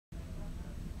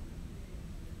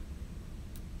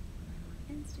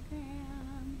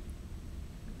Instagram.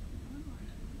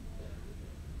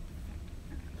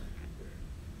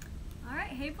 All right,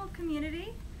 hey BULQ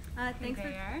community.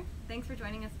 Thanks for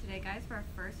joining us today, guys, for our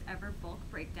first ever BULQ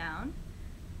Breakdown.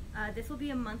 This will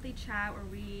be a monthly chat where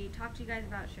we talk to you guys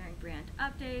about sharing brand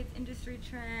updates, industry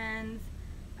trends,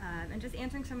 and just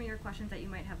answering some of your questions that you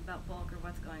might have about BULQ or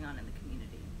what's going on in the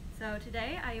community. So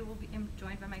today I am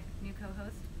joined by my new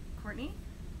co-host, Courtney.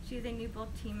 She is a new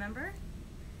BULQ team member,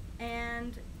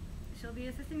 and she'll be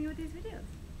assisting me with these videos.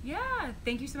 Yeah,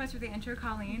 thank you so much for the intro,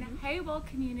 Colleen. Hey BULQ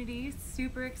community,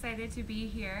 super excited to be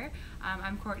here.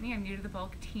 I'm Courtney, I'm new to the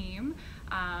BULQ team,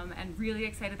 and really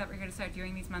excited that we're going to start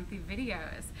doing these monthly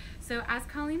videos. So as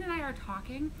Colleen and I are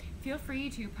talking, feel free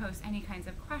to post any kinds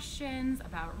of questions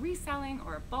about reselling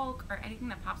or BULQ or anything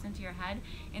that pops into your head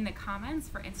in the comments.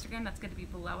 For Instagram, that's going to be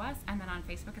below us, and then on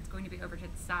Facebook, it's going to be over to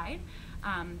the side.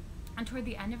 And toward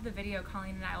the end of the video,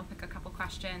 Colleen and I will pick a couple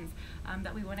questions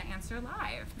that we want to answer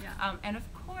live. Yeah. And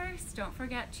of course, don't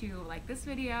forget to like this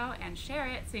video and share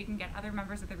it so you can get other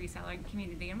members of the reselling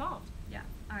community involved. Yeah.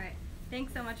 All right.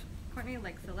 Thanks so much, Courtney.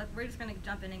 We're just going to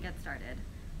jump in and get started.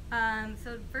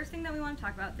 So first thing that we want to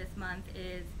talk about this month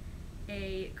is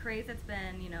a craze that's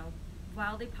been,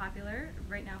 wildly popular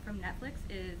right now from Netflix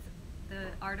is The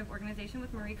Art of Organization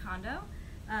with Marie Kondo.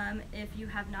 If you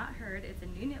have not heard, it's a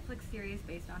new Netflix series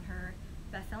based on her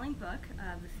best-selling book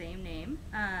of the same name,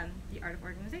 The Art of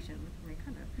Organization with Marie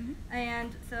Kondo.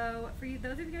 And so for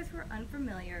those of you guys who are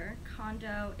unfamiliar,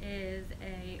 Kondo is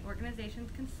a organizations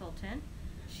consultant.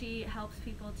 She helps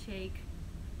people take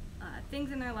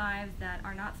things in their lives that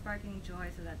are not sparking joy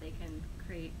so that they can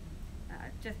create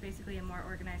just basically a more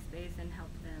organized space and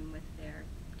help them with their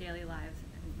daily lives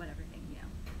and whatever thing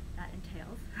that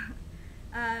entails.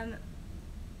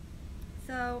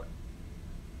 So,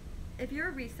 if you're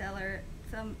a reseller,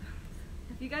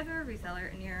 if you guys are a reseller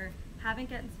and you haven't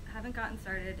gotten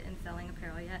started in selling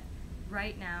apparel yet,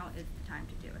 right now is the time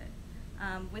to do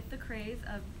it. With the craze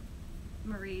of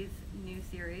Marie's new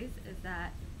series, is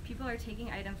that people are taking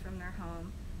items from their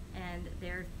home and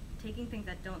they're taking things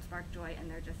that don't spark joy and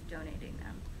they're just donating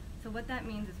them. So what that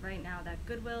means is right now that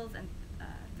Goodwills and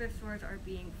thrift stores are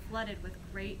being flooded with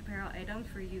great apparel items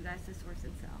for you guys to source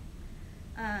and sell.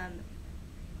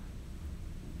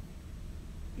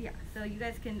 Yeah, so you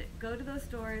guys can go to those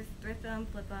stores, thrift them,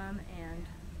 flip them, and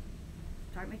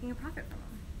start making a profit from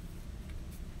them.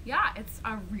 Yeah, it's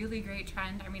a really great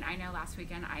trend. I mean, I know last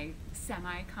weekend I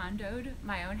semi-condoed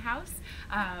my own house,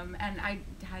 and I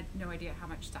had no idea how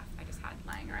much stuff I just had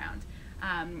lying around.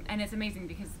 And it's amazing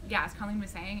because, yeah, as Colleen was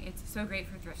saying, it's so great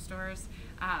for thrift stores.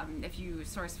 If you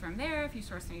source from there, if you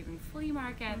source from even flea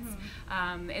markets,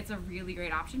 it's a really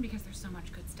great option because there's so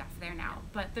much good stuff there now.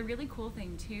 But the really cool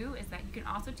thing too is that you can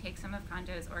also take some of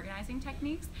Kondo's organizing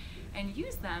techniques and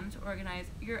use them to organize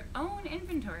your own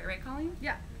inventory, right, Colleen?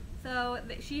 Yeah. So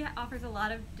she offers a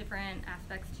lot of different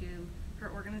aspects to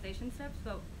her organization steps,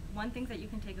 but one thing that you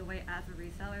can take away as a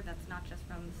reseller that's not just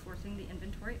from sourcing the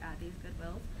inventory at these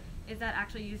Goodwills is that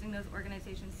actually using those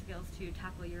organization skills to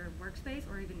tackle your workspace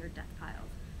or even your desk piles.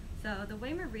 So the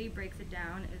way Marie breaks it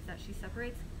down is that she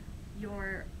separates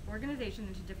your organization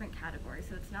into different categories,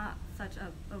 so it's not such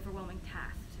an overwhelming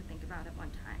task to think about at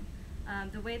one time.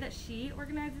 The way that she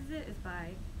organizes it is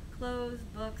by clothes,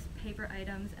 books, paper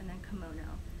items, and then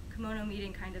kimono. Kimono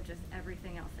meaning kind of just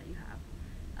everything else that you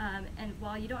have. And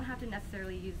while you don't have to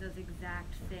necessarily use those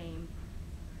exact same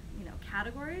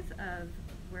categories of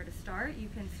where to start, you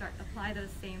can apply those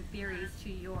same theories to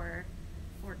your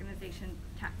organization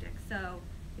tactics. So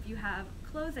if you have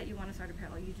clothes that you want to start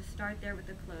apparel, you just start there with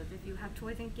the clothes. If you have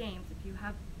toys and games, if you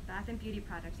have bath and beauty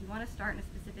products, you want to start in a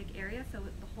specific area so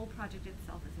the whole project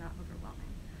itself is not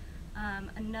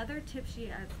overwhelming. Another tip she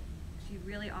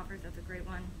really offers that's a great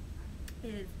one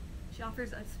is she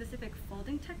offers a specific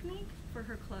folding technique for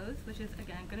her clothes, which is,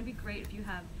 again, going to be great if you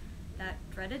have that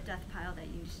dreaded death pile that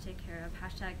you need to take care of.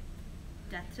 Hashtag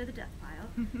death to the death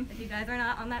pile. If you guys are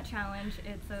not on that challenge,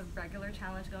 it's a regular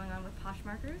challenge going on with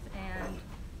Poshmarkers, and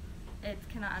it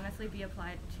can honestly be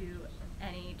applied to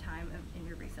any time in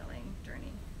your reselling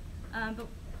journey. But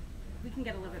we can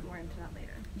get a little bit more into that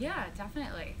later. Yeah,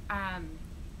 definitely.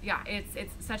 Yeah,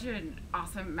 it's such an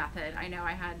awesome method. I know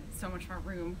I had so much more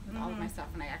room with all of my stuff,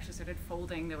 and I actually started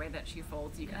folding the way that she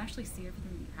folds. You can actually see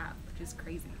everything you have, which is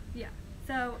crazy. Yeah.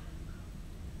 So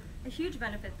a huge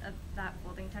benefit of that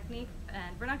folding technique,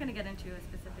 and we're not going to get into a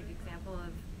specific example of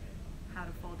how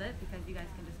to fold it because you guys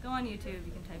can just go on YouTube,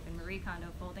 you can type in Marie Kondo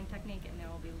folding technique, and there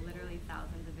will be literally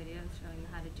thousands of videos showing you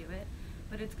how to do it.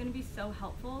 But it's going to be so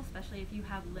helpful, especially if you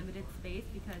have limited space,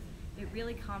 because it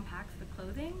really compacts the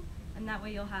clothing and that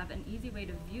way you'll have an easy way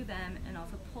to view them and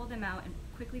also pull them out and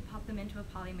quickly pop them into a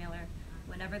poly mailer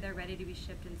whenever they're ready to be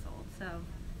shipped and sold. So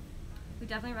we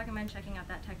definitely recommend checking out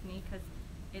that technique, because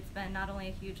it's been not only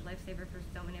a huge lifesaver for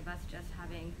so many of us just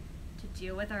having to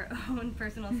deal with our own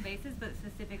personal spaces, but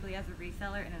specifically as a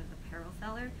reseller and as a apparel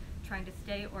seller, trying to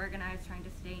stay organized, trying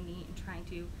to stay neat, and trying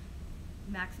to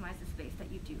maximize the space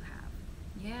that you do have.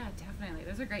 Yeah, definitely.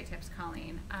 Those are great tips,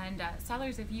 Colleen. And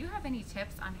sellers, if you have any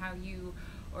tips on how you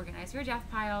organize your death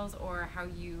piles, or how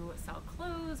you sell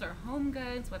clothes or home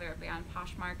goods, whether it be on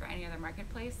Poshmark or any other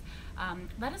marketplace,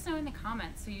 let us know in the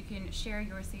comments so you can share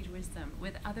your sage wisdom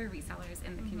with other resellers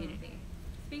in the community.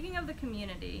 Speaking of the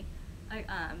community,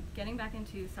 getting back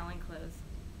into selling clothes,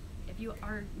 if you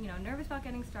are nervous about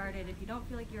getting started, if you don't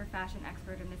feel like you're a fashion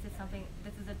expert and this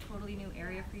is a totally new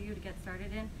area for you to get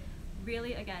started in,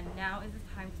 really, again, now is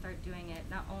the time to start doing it.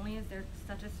 Not only is there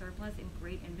such a surplus and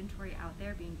great inventory out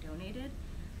there being donated,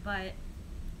 but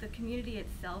the community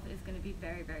itself is going to be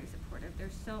very, very supportive.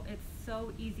 It's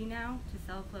so easy now to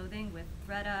sell clothing with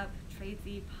ThreadUp,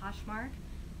 Tradesy, Poshmark.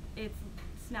 It's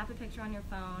snap a picture on your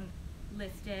phone,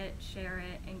 list it, share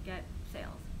it, and get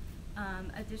sales.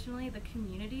 Additionally, the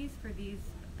communities for these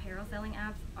apparel selling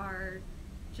apps are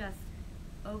just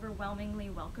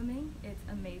overwhelmingly welcoming. It's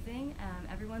amazing.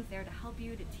 Everyone's there to help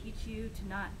you, to teach you, to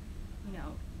not,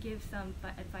 give some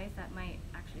advice that might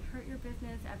actually hurt your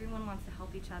business. Everyone wants to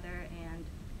help each other and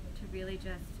to really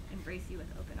just embrace you with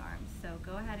open arms. So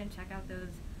go ahead and check out those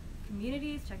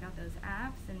communities, check out those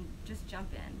apps, and just jump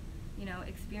in.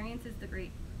 Experience is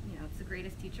it's the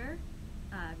greatest teacher.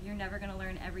 You're never going to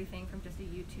learn everything from just a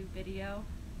YouTube video.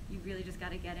 You really just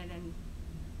got to get in and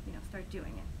start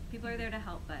doing it. People are there to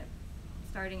help, but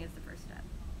starting is the first step.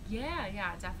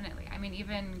 Yeah, definitely. I mean,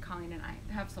 even Colleen and I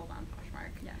have sold on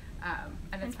Poshmark. Yeah.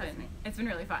 And it's been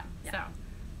really fun. Yeah. So,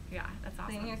 yeah, that's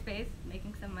awesome. Cleaning your space,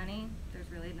 making some money, there's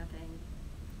really nothing,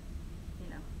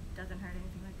 doesn't hurt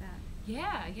anything like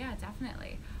that. Yeah,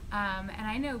 definitely. And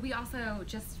I know we also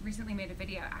just recently made a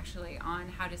video actually on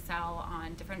how to sell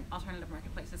on different alternative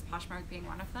marketplaces, Poshmark being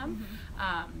one of them.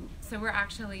 So we're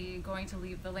actually going to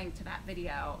leave the link to that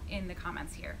video in the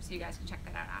comments here, so you guys can check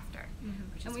that out after.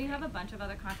 And we have a bunch of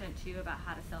other content too about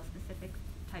how to sell specific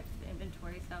types of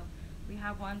inventory. So we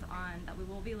have ones that we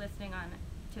will be listing on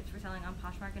tips for selling on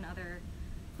Poshmark and other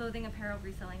clothing apparel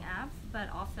reselling apps, but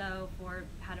also for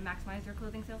how to maximize your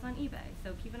clothing sales on eBay.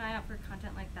 So keep an eye out for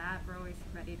content like that. We're always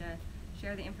ready to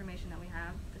share the information that we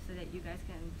have so that you guys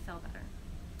can sell better.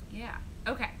 Yeah.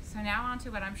 Okay, so now on to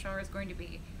what I'm sure is going to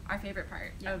be our favorite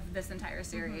part of this entire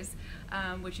series,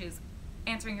 which is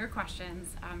answering your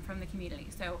questions from the community.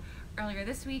 So earlier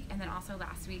this week and then also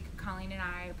last week, Colleen and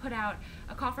I put out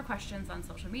a call for questions on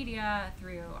social media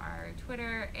through our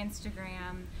Twitter,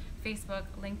 Instagram, Facebook,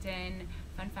 LinkedIn.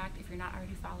 Fun fact, if you're not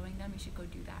already following them, you should go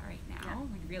do that right now. Yeah.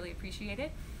 We'd really appreciate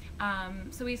it.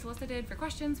 So we solicited for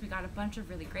questions. We got a bunch of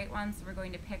really great ones. So we're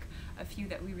going to pick a few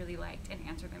that we really liked and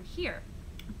answer them here.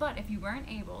 But if you weren't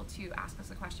able to ask us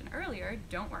a question earlier,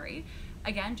 don't worry.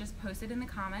 Again, just post it in the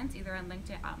comments, either on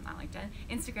LinkedIn, not LinkedIn,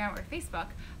 Instagram or Facebook,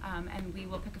 and we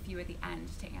will pick a few at the end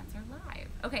to answer live.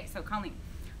 Okay, so Colleen,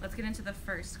 let's get into the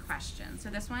first question. So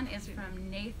this one is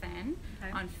from Nathan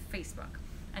on Facebook.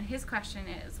 And his question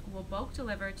is, will BULQ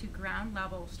deliver to ground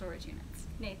level storage units?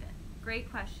 Nathan,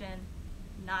 great question,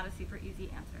 not a super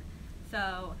easy answer.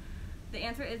 So the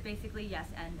answer is basically yes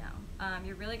and no.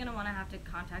 You're really going to want to have to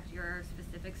contact your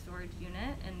specific storage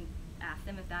unit and ask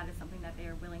them if that is something that they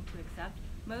are willing to accept.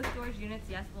 Most storage units,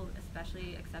 yes, will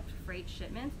especially accept freight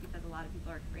shipments because a lot of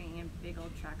people are bringing in big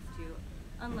old trucks to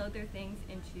unload their things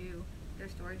into their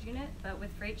storage unit. But with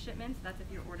freight shipments, that's if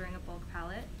you're ordering a bulk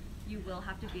pallet, you will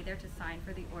have to be there to sign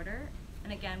for the order.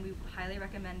 And again, we highly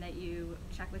recommend that you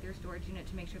check with your storage unit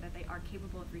to make sure that they are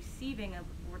capable of receiving an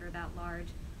order that large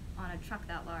on a truck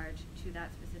that large to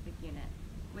that specific unit.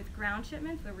 With ground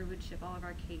shipments, where we would ship all of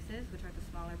our cases, which are the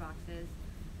smaller boxes,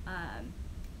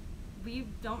 we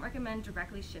don't recommend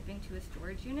directly shipping to a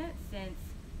storage unit since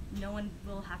no one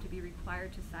will have to be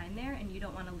required to sign there, and you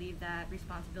don't want to leave that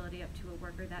responsibility up to a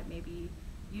worker that maybe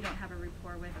you don't have a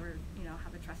rapport with or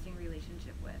have a trusting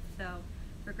relationship with. So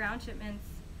for ground shipments,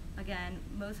 again,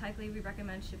 most likely we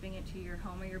recommend shipping it to your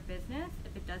home or your business.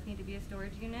 If it does need to be a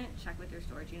storage unit, check with your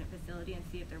storage unit facility and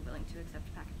see if they're willing to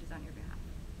accept packages on your behalf.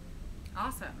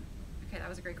 Awesome. Okay, that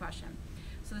was a great question.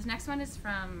 So this next one is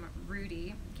from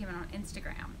Rudy, came in on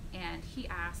Instagram, and he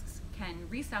asks, can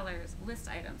resellers list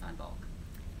items on BULQ?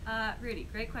 Rudy,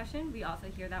 great question. We also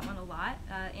hear that one a lot.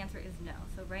 Answer is no.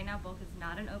 So right now BULQ is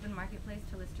not an open marketplace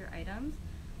to list your items.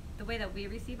 The way that we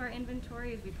receive our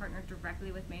inventory is we partner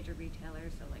directly with major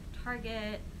retailers, so like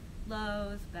Target,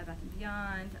 Lowe's, Bed Bath &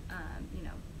 Beyond, you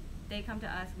know, they come to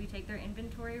us, we take their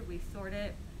inventory, we sort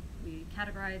it, we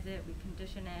categorize it, we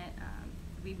condition it,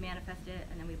 we manifest it,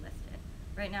 and then we list it.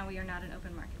 Right now we are not an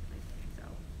open marketplace, so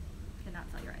cannot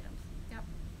sell your items. Yep.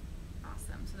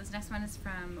 Awesome. So this next one is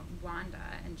from Wanda,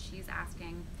 and she's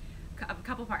asking a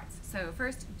couple parts. So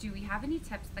first, do we have any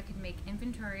tips that could make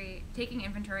taking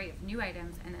inventory of new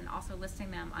items and then also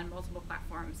listing them on multiple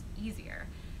platforms easier?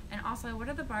 And also, what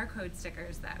are the barcode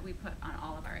stickers that we put on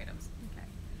all of our items? Okay.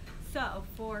 So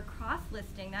for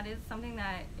cross-listing, that is something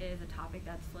that is a topic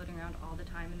that's floating around all the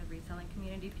time in the reselling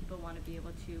community. People want to be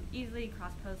able to easily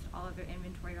cross-post all of their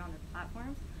inventory on their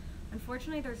platforms.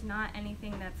 Unfortunately, there's not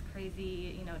anything that's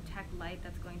crazy, you know, tech light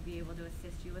that's going to be able to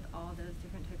assist you with all those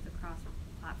different types of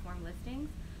cross-platform listings.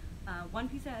 One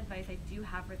piece of advice I do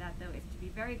have for that, though, is to be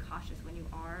very cautious when you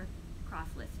are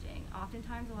cross-listing.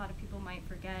 Oftentimes, a lot of people might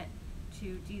forget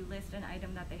to delist an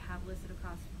item that they have listed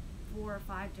across 4 or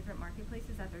 5 different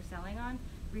marketplaces that they're selling on,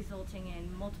 resulting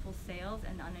in multiple sales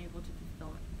and unable to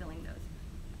fulfilling those.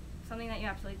 Something that you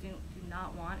absolutely do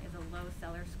not want is a low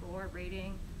seller score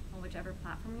rating on whichever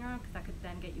platform you're on, because that could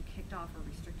then get you kicked off or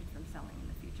restricted from selling in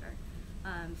the future.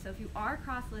 So if you are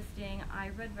cross-listing,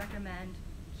 I would recommend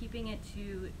keeping it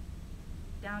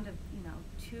down to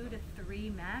 2 to 3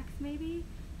 max maybe,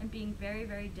 and being very,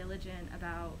 very diligent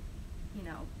about, you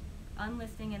know,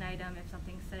 unlisting an item if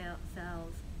something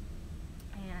sells,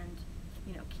 and,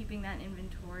 you know, keeping that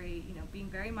inventory, you know, being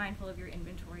very mindful of your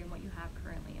inventory and what you have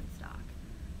currently in stock.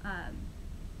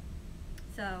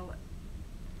 So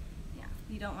yeah,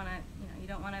 you don't want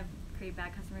to create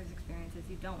bad customers experiences.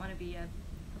 You don't want to be a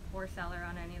poor seller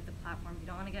on any of the platforms. You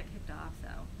don't want to get kicked off. So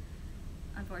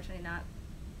unfortunately,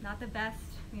 not the best.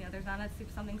 You know, there's not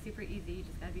something super easy. You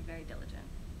just got to be very diligent.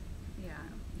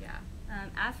 Yeah.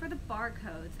 As for the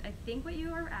barcodes, I think what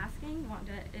you are asking,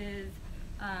 Wanda, is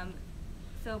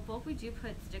so BULQ, we do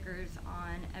put stickers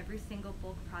on every single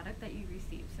BULQ product that you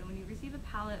receive. So when you receive a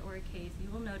pallet or a case,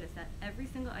 you will notice that every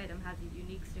single item has a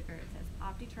unique sticker. It says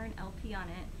OptiTurn LP on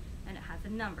it, and it has a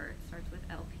number. It starts with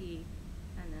LP,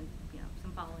 and then, you know,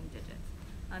 some following digits.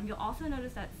 You'll also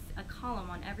notice that a column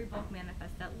on every BULQ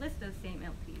manifest that lists those same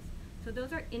LPs. So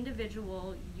those are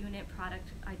individual unit product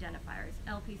identifiers.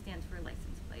 LP stands for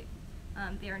license plate.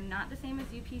 They are not the same as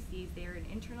UPCs. They are an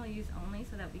internal use only,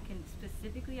 so that we can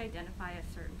specifically identify a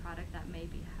certain product that may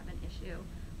have an issue,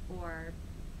 or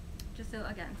just so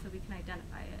we can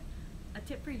identify it. A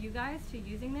tip for you guys to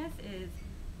using this is,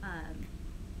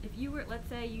 if you were, let's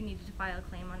say you needed to file a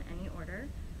claim on any order,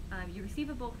 you receive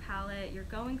a BULQ pallet, you're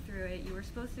going through it, you were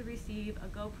supposed to receive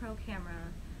a GoPro camera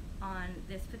on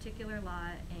this particular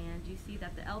lot, and you see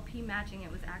that the LP matching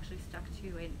it was actually stuck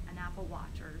to an Apple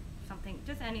Watch or something,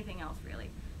 just anything else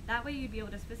really. That way you'd be able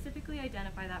to specifically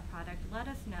identify that product, let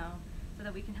us know, so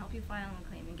that we can help you file a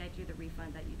claim and get you the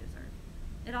refund that you deserve.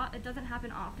 It doesn't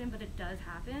happen often, but it does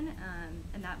happen,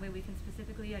 and that way we can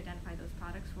specifically identify those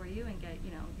products for you and get, you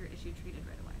know, your issue treated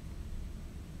right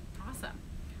away. Awesome.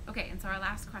 Okay, and so our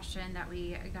last question that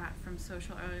we got from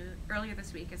social earlier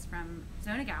this week is from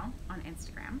Zona Gal on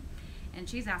Instagram, and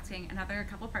she's asking another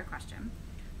couple-part question.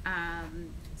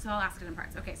 So I'll ask it in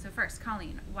parts. Okay, so first,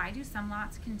 Colleen, why do some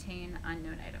lots contain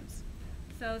unknown items?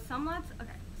 So some lots,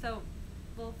 okay, so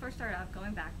we'll first start out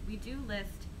going back. We do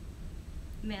list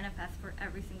manifests for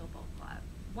every single BULQ lot.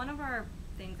 One of our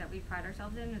things that we pride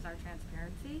ourselves in is our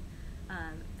transparency.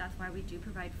 That's why we do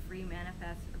provide free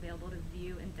manifests available to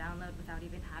view and download without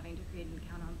even having to create an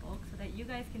account on BULQ, so that you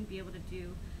guys can be able to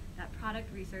do that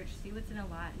product research, see what's in a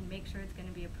lot, and make sure it's going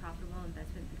to be a profitable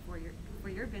investment for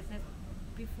your business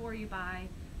before you buy,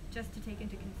 just to take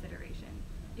into consideration.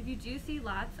 If you do see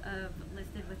lots of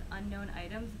listed with unknown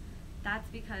items, that's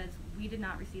because we did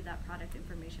not receive that product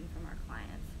information from our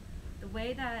clients. The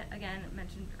way that, again,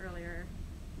 mentioned earlier,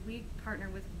 we partner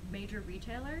with major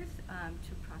retailers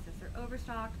to process their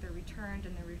overstock, their returned,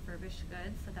 and their refurbished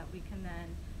goods, so that we can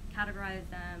then categorize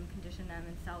them, condition them,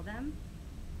 and sell them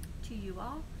to you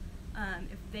all.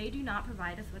 If they do not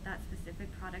provide us with that specific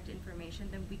product information,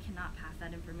 then we cannot pass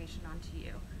that information on to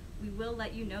you. We will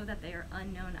let you know that they are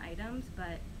unknown items,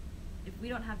 but if we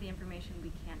don't have the information,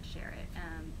 we can't share it.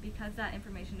 Because that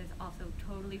information is also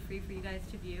totally free for you guys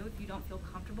to view, if you don't feel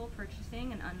comfortable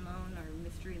purchasing an unknown or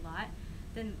mystery lot,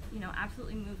 then, you know,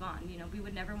 absolutely move on. You know, we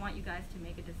would never want you guys to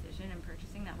make a decision in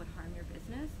purchasing that would harm your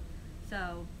business.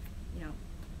 So, you know,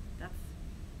 that's,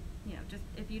 you know, just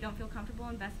if you don't feel comfortable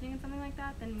investing in something like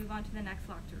that, then move on to the next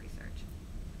lot to research.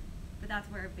 But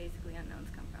that's where basically unknowns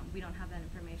come from. We don't have that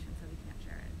information, so we can't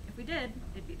share it. If we did,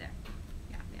 it'd be there.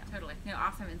 Yeah, totally. No,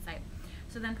 awesome insight.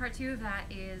 So then part 2 of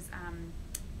that is,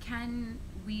 can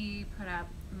we put up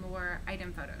more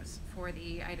item photos for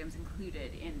the items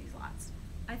included in these lots?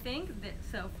 I think that,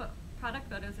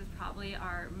 product photos is probably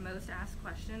our most asked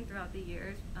question throughout the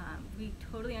years. We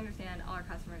totally understand all our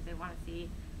customers, they want to see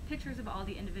pictures of all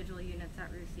the individual units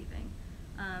that we're receiving.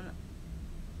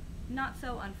 Not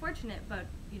so unfortunate, but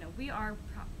we are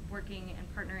working and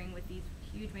partnering with these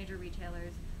huge major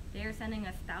retailers. They are sending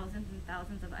us thousands and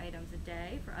thousands of items a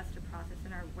day for us to process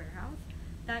in our warehouse.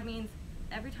 That means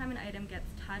every time an item gets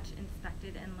touched,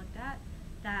 inspected, and looked at,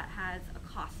 that has a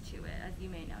cost to it, as you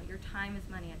may know. Your time is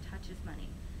money, a touch is money.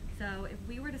 So if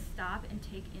we were to stop and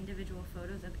take individual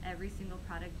photos of every single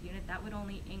product unit, that would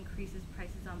only increase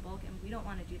prices on bulk, and we don't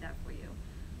want to do that for you.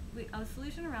 A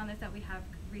solution around this that we have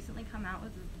recently come out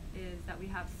with is that we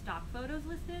have stock photos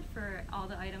listed for all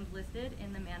the items listed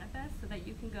in the manifest, so that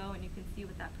you can go and you can see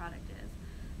what that product is.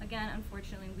 Again,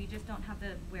 unfortunately, we just don't have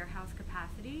the warehouse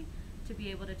capacity to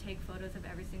be able to take photos of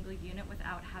every single unit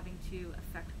without having to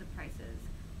affect the prices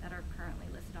that are currently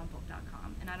listed on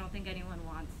BULQ.com. And I don't think anyone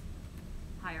wants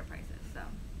higher prices, so.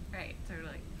 Right,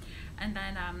 totally. And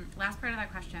then last part of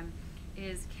that question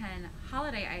is, can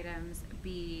holiday items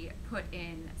be put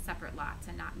in separate lots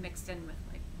and not mixed in with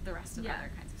like the rest of the other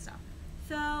kinds of stuff?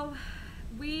 So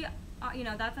we,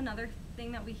 that's another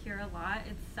thing that we hear a lot.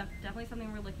 It's definitely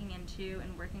something we're looking into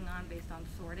and working on based on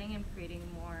sorting and creating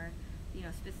more,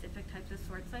 specific types of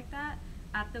sorts like that.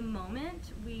 At the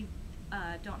moment, we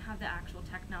don't have the actual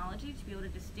technology to be able to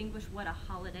distinguish what a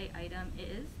holiday item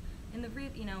is. In the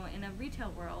in a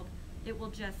retail world, it will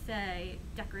just say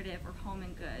decorative or home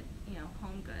and good,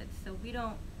 home goods. So we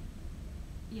don't,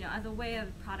 as a way of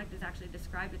product is actually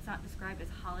described, it's not described as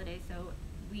holiday. So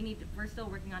we're still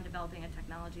working on developing a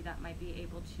technology that might be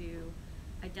able to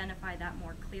identify that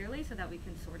more clearly so that we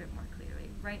can sort it more clearly.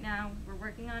 Right now, we're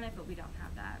working on it, but we don't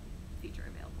have that feature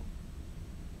available.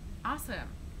 Awesome.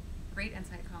 Great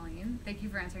insight, Colleen. Thank you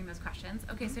for answering those questions.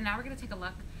 Okay, so now we're going to take a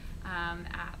look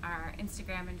at our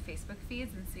Instagram and Facebook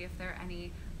feeds and see if there are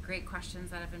any great questions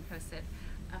that have been posted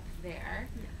up there.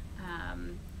 Yeah.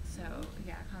 So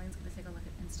yeah, Colleen's going to take a look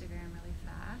at Instagram really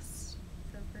fast.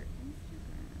 So for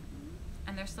Instagram.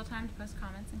 And there's still time to post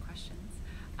comments and questions.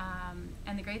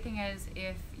 And the great thing is,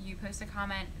 if you post a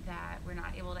comment that we're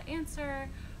not able to answer,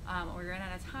 or you're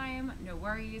out of time, no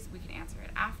worries, we can answer it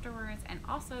afterwards. And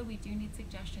also, we do need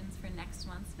suggestions for next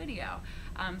month's video,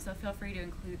 so feel free to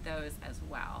include those as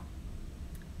well.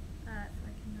 So I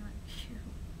cannot view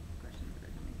questions that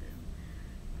are coming through.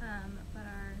 But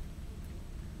our...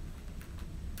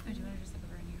 Oh, do you want to just look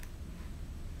over in here?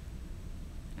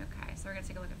 Okay, so we're going to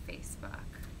take a look at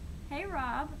Facebook. Hey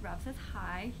Rob. Rob says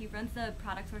hi. He runs the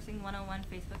Product Sourcing 101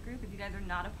 Facebook group. If you guys are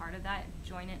not a part of that,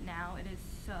 join it now. It is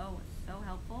so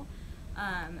helpful.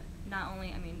 Not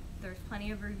only, there's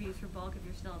plenty of reviews for bulk if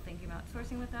you're still thinking about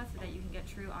sourcing with us so that you can get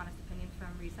true, honest opinions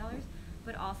from resellers,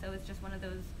 but also it's just one of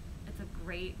those, it's a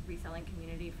great reselling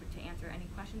community to answer any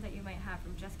questions that you might have,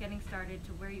 from just getting started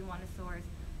to where you want to source,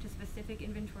 to specific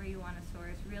inventory you want to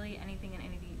source. Really anything you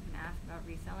can ask about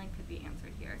reselling could be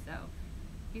answered here. So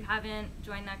if you haven't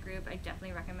joined that group, I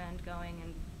definitely recommend going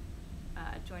and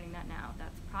joining that now.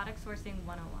 That's Product Sourcing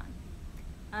 101.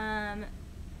 And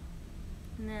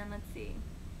then let's see.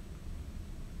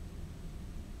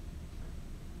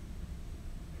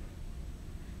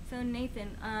 So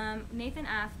Nathan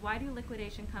asked, why do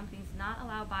liquidation companies not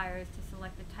allow buyers to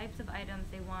select the types of items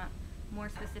they want, more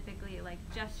specifically like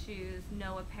just shoes,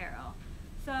 no apparel?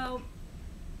 So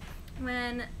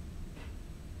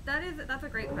that's a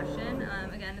great question.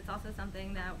 Again, it's also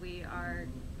something that we are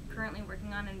currently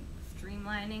working on and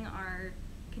streamlining our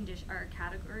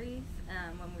categories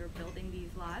when we were building these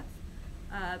lots.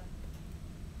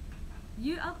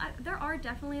 There are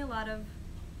definitely a lot of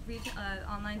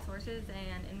online sources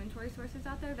and inventory sources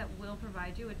out there that will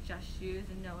provide you with just shoes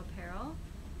and no apparel.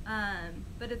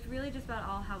 But it's really just about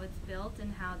all how it's built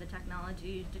and how the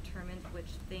technology determines which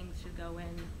things should go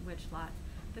in which lots.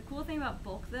 The cool thing about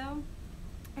bulk, though,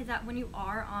 is that when you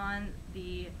are on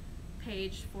the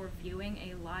page for viewing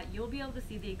a lot, you'll be able to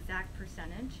see the exact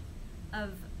percentage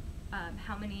of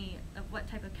what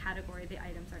type of category the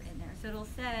items are in there. So it'll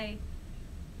say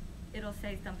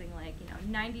something like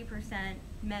 90%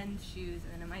 men's shoes,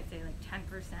 and then it might say like 10%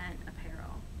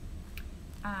 apparel.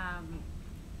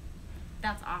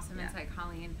 That's awesome insight,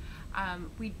 Colleen.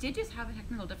 We did just have a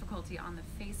technical difficulty on the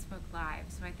Facebook Live,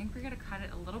 so I think we're going to cut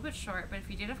it a little bit short, but if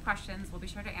you did have questions, we'll be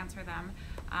sure to answer them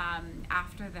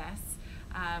after this.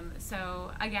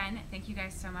 So again, thank you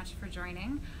guys so much for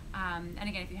joining. And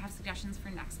again, if you have suggestions for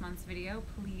next month's video,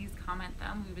 please comment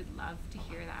them. We would love to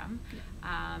hear them.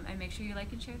 And make sure you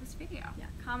like and share this video. Yeah,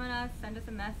 comment us, send us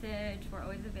a message. We're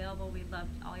always available. We love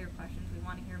all your questions. We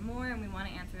want to hear more, and we want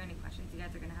to answer any questions you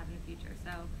guys are going to have in the future.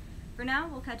 So for now,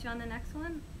 we'll catch you on the next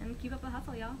one, and keep up the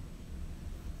hustle, y'all.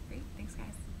 Great. Thanks,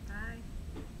 guys. Bye.